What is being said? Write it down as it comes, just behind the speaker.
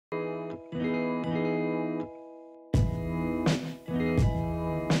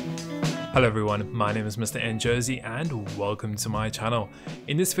Hello everyone, my name is MrNJersey and welcome to my channel.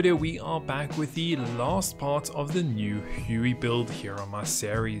 In this video we are back with the last part of the new Huey build here on my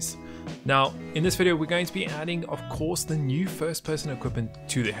series. Now in this video we're going to be adding of course the new first person equipment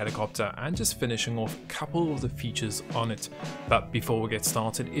to the helicopter and just finishing off a couple of the features on it. But before we get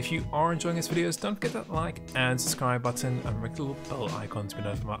started, if you are enjoying this videos, don't forget that like and subscribe button and click the little bell icon to be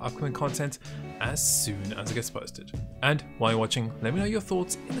notified of my upcoming content as soon as it gets posted. And while you're watching, let me know your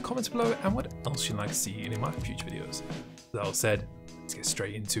thoughts in the comments below and what else you'd like to see in my future videos. That all said, let's get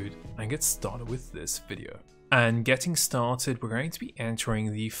straight into it and get started with this video. And getting started, we're going to be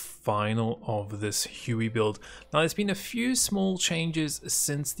entering the final of this Huey build. Now there's been a few small changes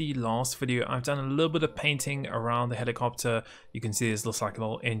since the last video. I've done a little bit of painting around the helicopter. You can see this looks like a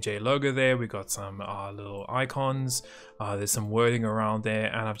little NJ logo there. We've got some little icons. There's some wording around there,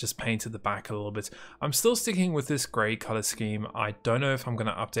 and I've just painted the back a little bit. I'm still sticking with this gray color scheme. I don't know if I'm going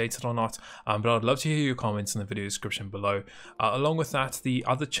to update it or not, but I'd love to hear your comments in the video description below. Along with that, the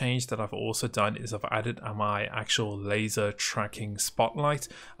other change that I've also done is I've added my actual laser tracking spotlight.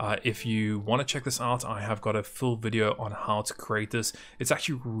 If you want to check this out, I have got a full video on how to create this. It's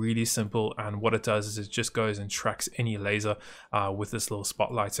actually really simple, and what it does is it just goes and tracks any laser with this little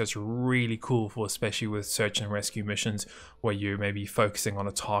spotlight. So it's really cool for especially with search and rescue missions where you may be focusing on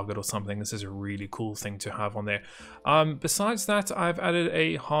a target or something. This is a really cool thing to have on there. Besides that, I've added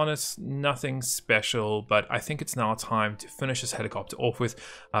a harness, nothing special, but I think it's now time to finish this helicopter off with.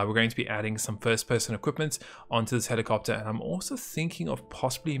 We're going to be adding some first person equipment onto this helicopter, and I'm also thinking of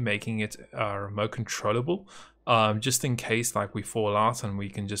possibly making it remote controllable, just in case like we fall out and we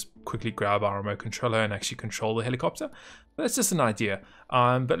can just quickly grab our remote controller and actually control the helicopter. That's just an idea.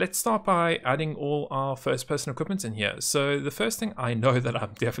 But let's start by adding all our first person equipment in here. So the first thing I know that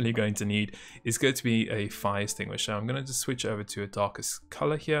I'm definitely going to need is going to be a fire extinguisher. I'm going to just switch over to a darkest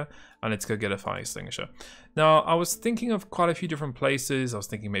color here, and let's go get a fire extinguisher. Now I was thinking of quite a few different places. I was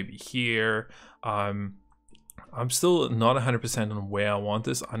thinking maybe here. I'm still not 100% on where I want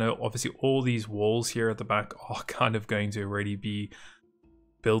this. I know obviously all these walls here at the back are kind of going to already be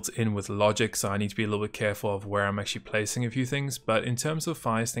built in with logic, so I need to be a little bit careful of where I'm actually placing a few things. But in terms of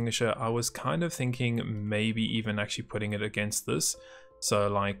fire extinguisher, I was kind of thinking maybe even actually putting it against this. So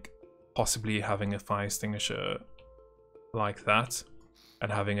like possibly having a fire extinguisher like that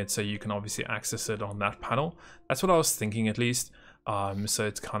and having it so you can obviously access it on that panel. That's what I was thinking at least. So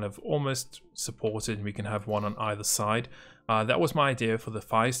it's kind of almost supported and we can have one on either side. That was my idea for the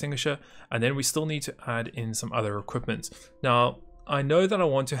fire extinguisher, and then we still need to add in some other equipment. Now I know that I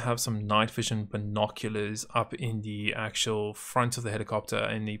want to have some night vision binoculars up in the actual front of the helicopter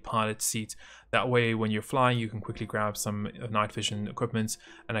in the pilot seat. That way when you're flying you can quickly grab some night vision equipment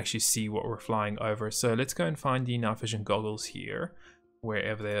and actually see what we're flying over. So let's go and find the night vision goggles here,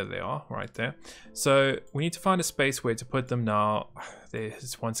 wherever they are, right there. So we need to find a space where to put them now.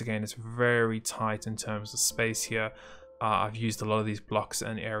 Once again, it's very tight in terms of space here. I've used a lot of these blocks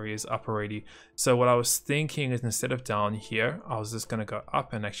and areas up already. So what I was thinking is instead of down here, I was just going to go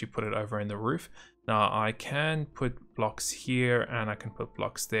up and actually put it over in the roof. Now I can put blocks here and I can put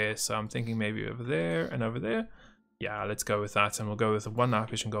blocks there. So I'm thinking maybe over there and over there. Yeah, let's go with that, and we'll go with one night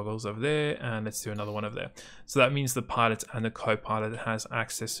vision goggles over there, and let's do another one over there. So that means the pilot and the co-pilot has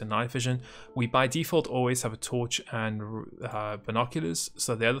access to night vision. We by default always have a torch and binoculars.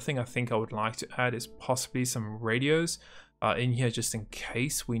 So the other thing I think I would like to add is possibly some radios in here just in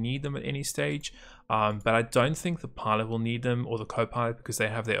case we need them at any stage. But I don't think the pilot will need them or the co-pilot because they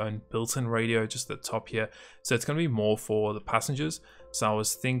have their own built-in radio just at the top here. So it's going to be more for the passengers. So I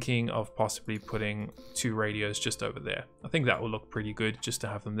was thinking of possibly putting 2 radios just over there. I think that will look pretty good just to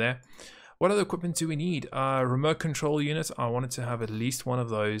have them there. What other equipment do we need? Remote control unit. I wanted to have at least one of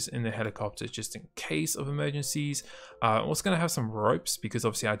those in the helicopter just in case of emergencies. I'm also going to have some ropes because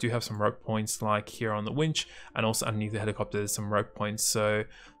obviously I do have some rope points like here on the winch, and also underneath the helicopter there's some rope points. So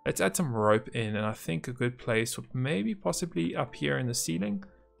let's add some rope in, and I think a good place would maybe possibly up here in the ceiling.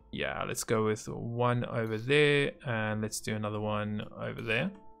 Yeah, let's go with one over there, and let's do another one over there.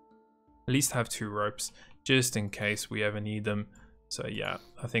 At least have 2 ropes just in case we ever need them. So yeah,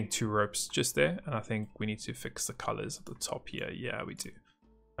 I think 2 ropes just there, and I think we need to fix the colors at the top here. Yeah, we do.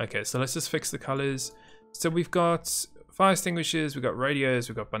 Okay, so let's just fix the colors. So we've got fire extinguishers, we've got radios,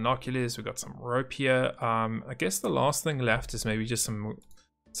 we've got binoculars, we've got some rope here. I guess the last thing left is maybe just some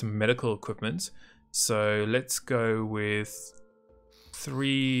medical equipment. So let's go with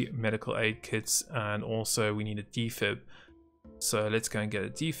 3 medical aid kits, and also we need a defib. So let's go and get a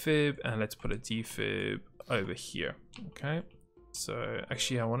defib, and let's put a defib over here. Okay, so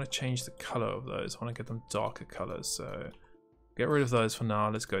actually I want to change the color of those. I want to get them darker colors. So get rid of those for now.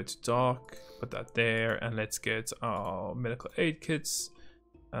 Let's go to dark, put that there, and let's get our medical aid kits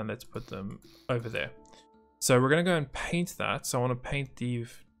and let's put them over there. So we're gonna go and paint that. So I want to paint the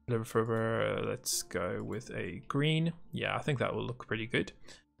liver. Let's go with a green. Yeah, I think that will look pretty good.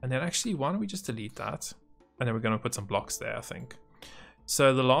 And then actually, why don't we just delete that? And then we're gonna put some blocks there, I think.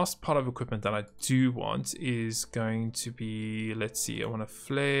 So the last part of equipment that I do want is going to be, let's see, I want a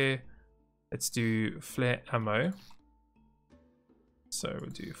flare. Let's do flare ammo. So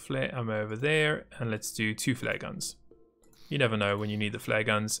we'll do flare ammo over there, and let's do 2 flare guns. You never know when you need the flare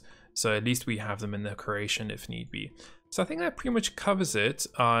guns, so at least we have them in the creation if need be. So I think that pretty much covers it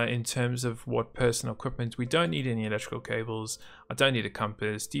in terms of what personal equipment. We don't need any electrical cables. I don't need a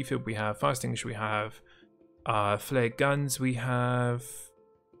compass. Defib we have, fire extinguisher we have, flare guns we have,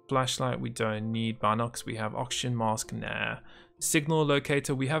 flashlight we don't need, binocs we have, oxygen mask, nah. Signal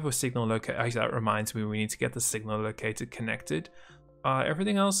locator, we have a signal locator. Actually, that reminds me, we need to get the signal locator connected.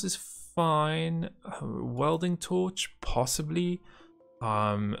 Everything else is fine. Welding torch, possibly.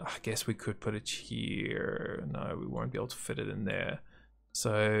 I guess we could put it here. No, we won't be able to fit it in there.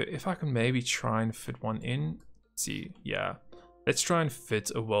 So if I can maybe try and fit one in. Let's see, yeah. Let's try and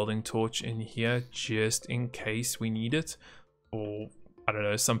fit a welding torch in here just in case we need it. Or I don't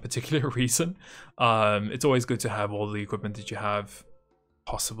know, some particular reason. It's always good to have all the equipment that you have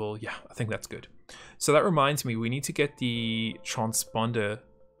possible. Yeah, I think that's good. So that reminds me, we need to get the transponder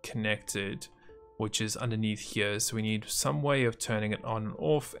connected, which is underneath here. So we need some way of turning it on and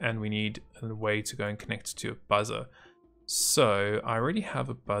off, and we need a way to go and connect it to a buzzer. So I already have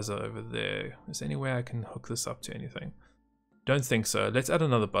a buzzer over there. Is there any way I can hook this up to anything? Don't think so. Let's add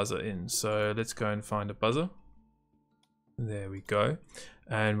another buzzer in. So let's go and find a buzzer. There we go.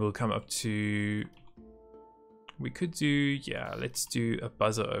 And we'll come up to, we could do, yeah, let's do a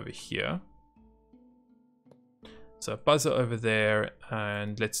buzzer over here. So a buzzer over there,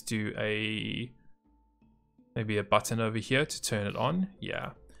 and let's do maybe a button over here to turn it on.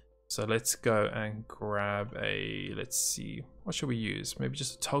 Yeah. So let's go and grab a, let's see, what should we use? Maybe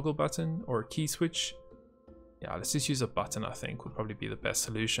just a toggle button or a key switch. Yeah, let's just use a button, I think would probably be the best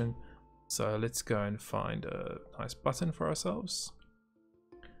solution. So let's go and find a nice button for ourselves.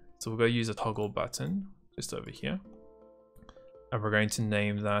 So we'll go use a toggle button just over here. And we're going to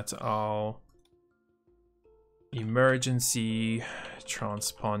name that our emergency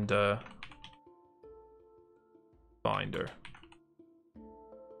transponder finder.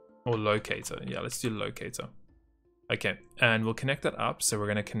 Or locator. Yeah, let's do locator. Okay, and we'll connect that up. So we're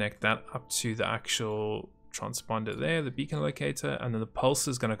going to connect that up to the actual transponder there, the beacon locator, and then the pulse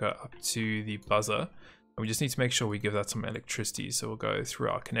is going to go up to the buzzer. And we just need to make sure we give that some electricity. So we'll go through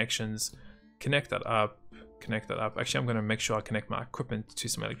our connections, connect that up, connect that up. Actually, I'm going to make sure I connect my equipment to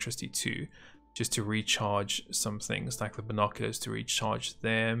some electricity too, just to recharge some things like the binoculars, to recharge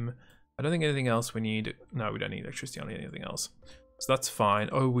them. I don't think anything else we need. No, we don't need electricity on anything else. So that's fine.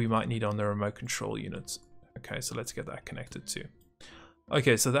 Oh, we might need on the remote control units. Okay, so let's get that connected too.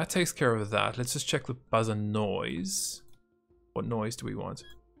 Okay, so that takes care of that. Let's just check the buzzer noise. What noise do we want?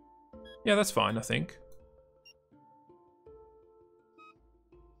 Yeah, that's fine, I think.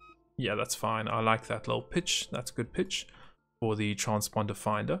 Yeah, that's fine. I like that little pitch. That's good pitch for the transponder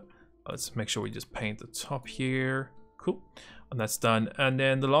finder. Let's make sure we just paint the top here. Cool. And that's done. And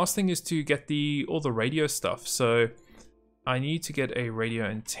then the last thing is to get all the radio stuff. So I need to get a radio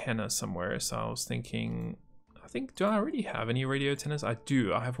antenna somewhere. So I was thinking, do I already have any radio antennas? I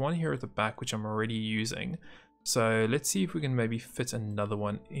do. I have one here at the back, which I'm already using. So let's see if we can maybe fit another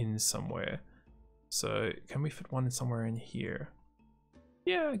one in somewhere. So can we fit one somewhere in here?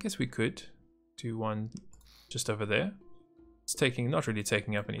 Yeah, I guess we could do one just over there. It's not really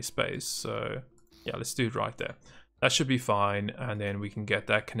taking up any space. So yeah, let's do it right there. That should be fine. And then we can get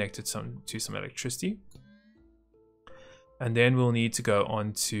that connected to some electricity. And then we'll need to go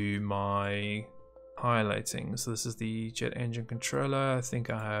on to my highlighting. So this is the jet engine controller. I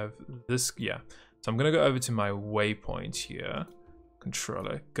think I have this. Yeah. So I'm going to go over to my waypoint here.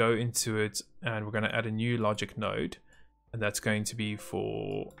 Controller. Go into it. And we're going to add a new logic node. And that's going to be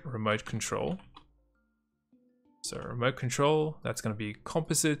for remote control. So remote control. That's going to be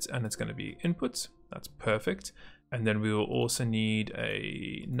composite. And it's going to be input. That's perfect. And then we will also need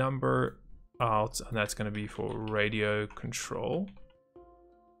a number out, and that's going to be for radio control.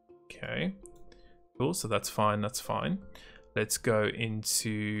 Okay, cool. So that's fine. That's fine. Let's go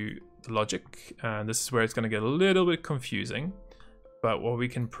into the logic, and this is where it's going to get a little bit confusing. But what we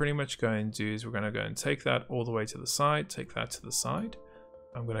can pretty much go and do is we're going to go and take that all the way to the side. Take that to the side.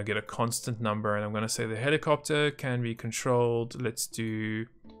 I'm going to get a constant number, and I'm going to say the helicopter can be controlled. Let's do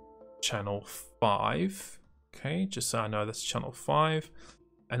channel 5. Okay, just so I know that's channel 5.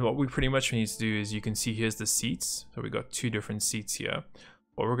 And what we pretty much need to do is, you can see here's the seats. So we've got 2 different seats here.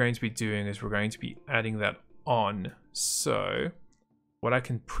 What we're going to be doing is we're going to be adding that on. So what I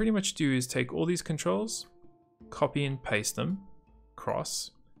can pretty much do is take all these controls, copy and paste them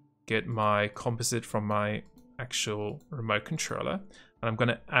across, get my composite from my actual remote controller, and I'm going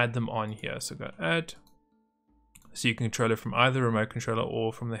to add them on here. So go add. So you can control it from either remote controller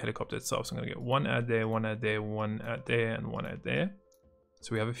or from the helicopter itself. So I'm going to get one add there, one add there, one add there, and one add there.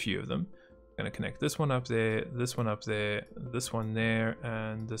 So we have a few of them. I'm going to connect this one up there, this one up there, this one there,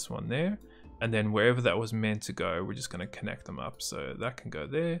 and this one there. And then wherever that was meant to go, we're just going to connect them up. So that can go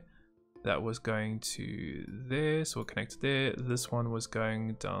there. That was going to there, so we'll connect it there. This one was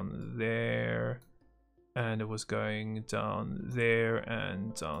going down there, and it was going down there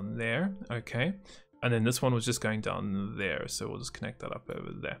and down there. Okay. And then this one was just going down there, so we'll just connect that up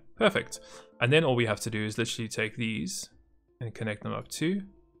over there. Perfect. And then all we have to do is literally take these and connect them up too.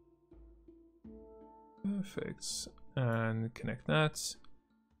 Perfect. And connect that.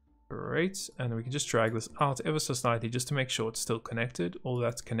 Great. And then we can just drag this out ever so slightly just to make sure it's still connected. All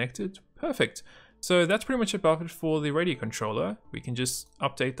that's connected. Perfect. So that's pretty much about it for the radio controller. We can just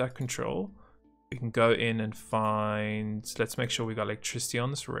update that control. We can go in and find, let's make sure we got electricity on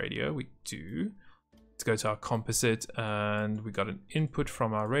this radio. We do. Let's go to our composite, and we got an input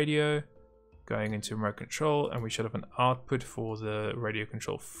from our radio going into remote control, and we should have an output for the radio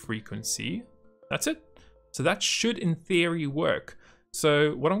control frequency. That's it. So that should in theory work.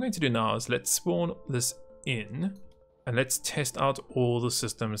 So what I'm going to do now is let's spawn this in and let's test out all the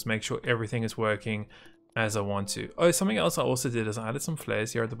systems, make sure everything is working as I want to. Oh, something else I also did is I added some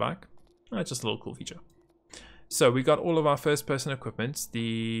flares here at the back. Just a little cool feature. So we got all of our first person equipment.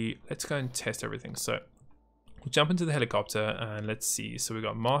 Let's go and test everything. So we'll jump into the helicopter and let's see. So we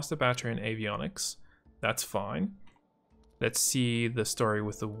got master battery and avionics. That's fine. Let's see the story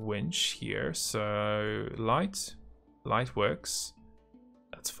with the winch here. So light works.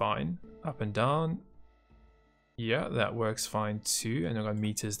 That's fine. Up and down. Yeah, that works fine too. And I've got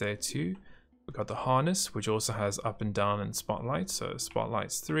meters there too. We've got the harness, which also has up and down and spotlight. So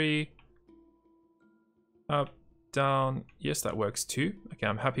spotlight's 3. Up, down. Yes, that works too. Okay,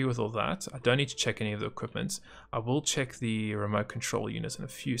 I'm happy with all that. I don't need to check any of the equipment. I will check the remote control units in a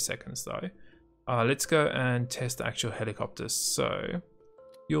few seconds though. Let's go and test the actual helicopter. So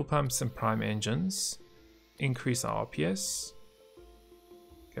fuel pumps and prime engines. Increase our RPS.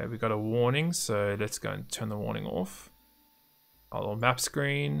 Okay, we got a warning, so let's go and turn the warning off. Our little map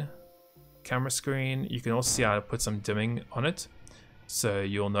screen, camera screen. You can also see how to put some dimming on it. So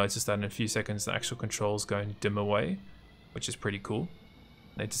you'll notice that in a few seconds the actual controls go and dim away, which is pretty cool.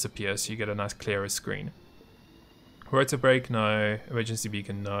 They disappear, so you get a nice clearer screen. Rotor brake, no. Emergency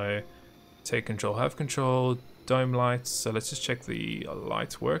beacon, no. Take control, have control. Dome lights, so let's just check the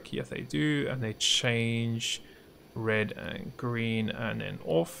lights work. Yes, they do, and they change red and green and then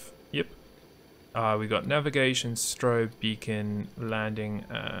off. Yep. We got navigation, strobe, beacon, landing,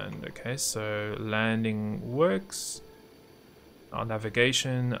 and okay, so landing works. Our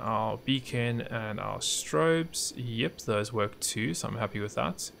navigation, our beacon, and our strobes. Yep, those work too, so I'm happy with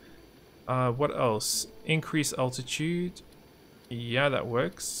that. What else? Increase altitude. Yeah, that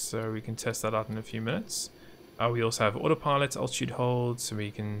works, so we can test that out in a few minutes. We also have autopilot, altitude hold, so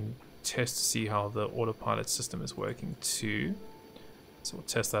we can test to see how the autopilot system is working too. So we'll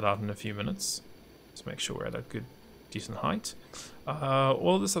test that out in a few minutes. Just make sure we're at a good, decent height.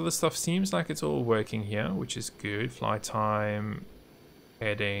 All this other stuff seems like it's all working here, which is good. Flight time,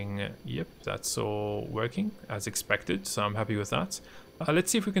 heading, yep, that's all working as expected, so I'm happy with that.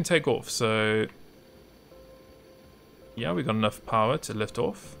 Let's see if we can take off. So yeah, we got enough power to lift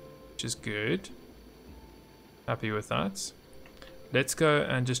off, which is good. Happy with that. Let's go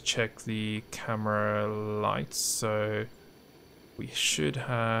and just check the camera lights. So we should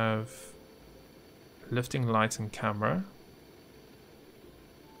have lifting lights and camera.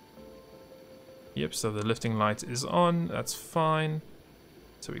 Yep, so the lifting light is on, that's fine.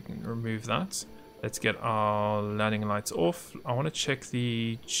 So we can remove that. Let's get our landing lights off. I want to check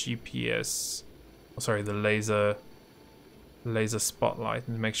the GPS, oh, sorry, the laser spotlight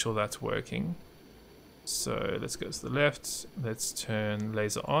and make sure that's working. So let's go to the left. Let's turn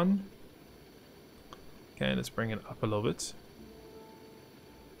laser on. Okay, let's bring it up a little bit.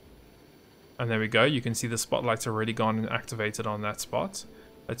 And there we go. You can see the spotlight's already gone and activated on that spot.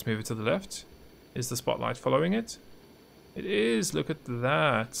 Let's move it to the left. Is the spotlight following it? It is. Look at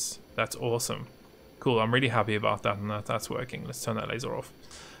that. That's awesome. Cool. I'm really happy about that and that's working. Let's turn that laser off.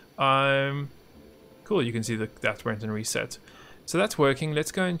 Cool. You can see that went and reset. So that's working.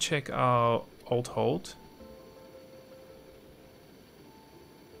 Let's go and check our alt hold.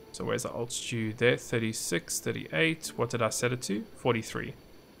 So where's the altitude there? 36, 38. What did I set it to? 43.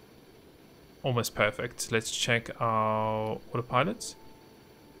 Almost perfect. Let's check our autopilot.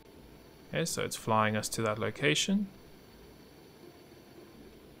 Okay, so it's flying us to that location.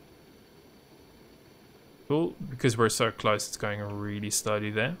 Cool, because we're so close, it's going really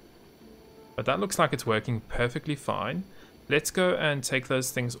slowly there. But that looks like it's working perfectly fine. Let's go and take those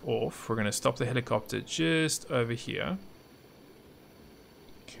things off. We're going to stop the helicopter just over here.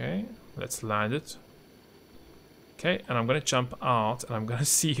 Okay, let's land it. Okay, and I'm going to jump out and I'm going to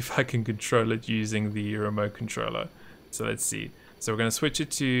see if I can control it using the remote controller. So let's see. So we're going to switch it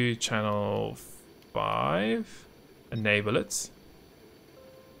to channel 5. Enable it.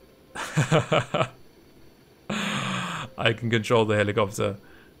 I can control the helicopter.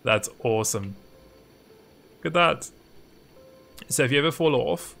 That's awesome. Look at that. So if you ever fall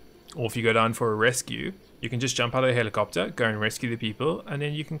off, or if you go down for a rescue, you can just jump out of the helicopter, go and rescue the people, and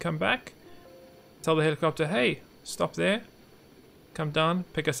then you can come back. Tell the helicopter, hey, stop there. Come down,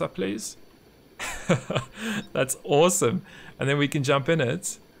 pick us up, please. That's awesome. And then we can jump in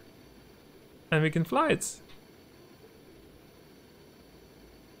it, and we can fly it.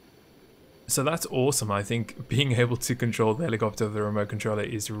 So that's awesome. I think being able to control the helicopter with the remote controller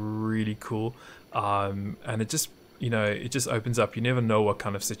is really cool. And it just, you know, it just opens up. You never know what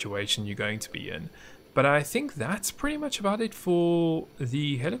kind of situation you're going to be in. But I think that's pretty much about it for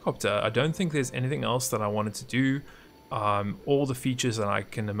the helicopter. I don't think there's anything else that I wanted to do. All the features that I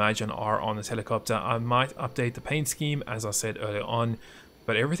can imagine are on this helicopter. I might update the paint scheme, as I said earlier on,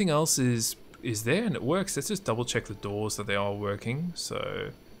 but everything else is there and it works. Let's just double check the doors that they are working. So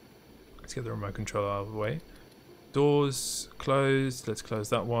let's get the remote controller out of the way. Doors closed. Let's close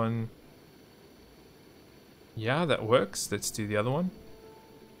that one. Yeah, that works. Let's do the other one.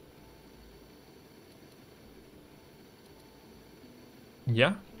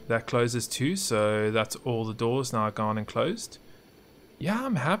 Yeah, that closes too. So that's all the doors now gone and closed. Yeah,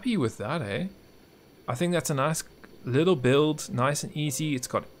 I'm happy with that, eh? I think that's a nice little build. Nice and easy. It's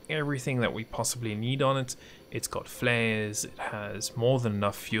got everything that we possibly need on it. It's got flares. It has more than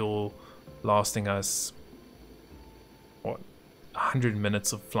enough fuel, lasting us, what, 100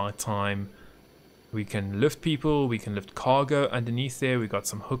 minutes of flight time. We can lift people, we can lift cargo underneath there. We got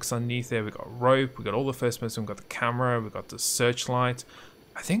some hooks underneath there. We got rope, we got all the first person, we got the camera, we got the searchlight.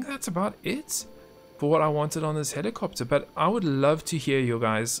 I think that's about it for what I wanted on this helicopter. But I would love to hear your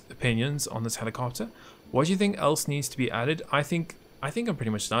guys' opinions on this helicopter. What do you think else needs to be added? I think I'm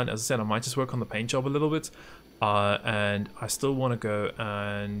pretty much done. As I said, I might just work on the paint job a little bit. And I still want to go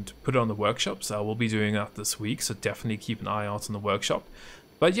and put it on the workshop, so I will be doing that this week, so definitely keep an eye out on the workshop.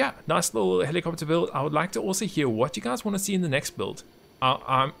 But yeah, nice little helicopter build. I would like to also hear what you guys want to see in the next build.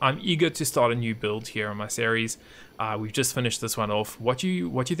 I'm eager to start a new build here on my series. We've just finished this one off. What do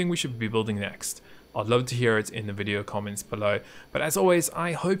you think we should be building next? I'd love to hear it in the video comments below. But as always,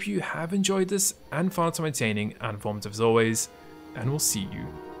 I hope you have enjoyed this and found it entertaining and informative as always, and we'll see you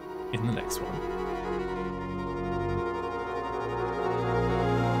in the next one.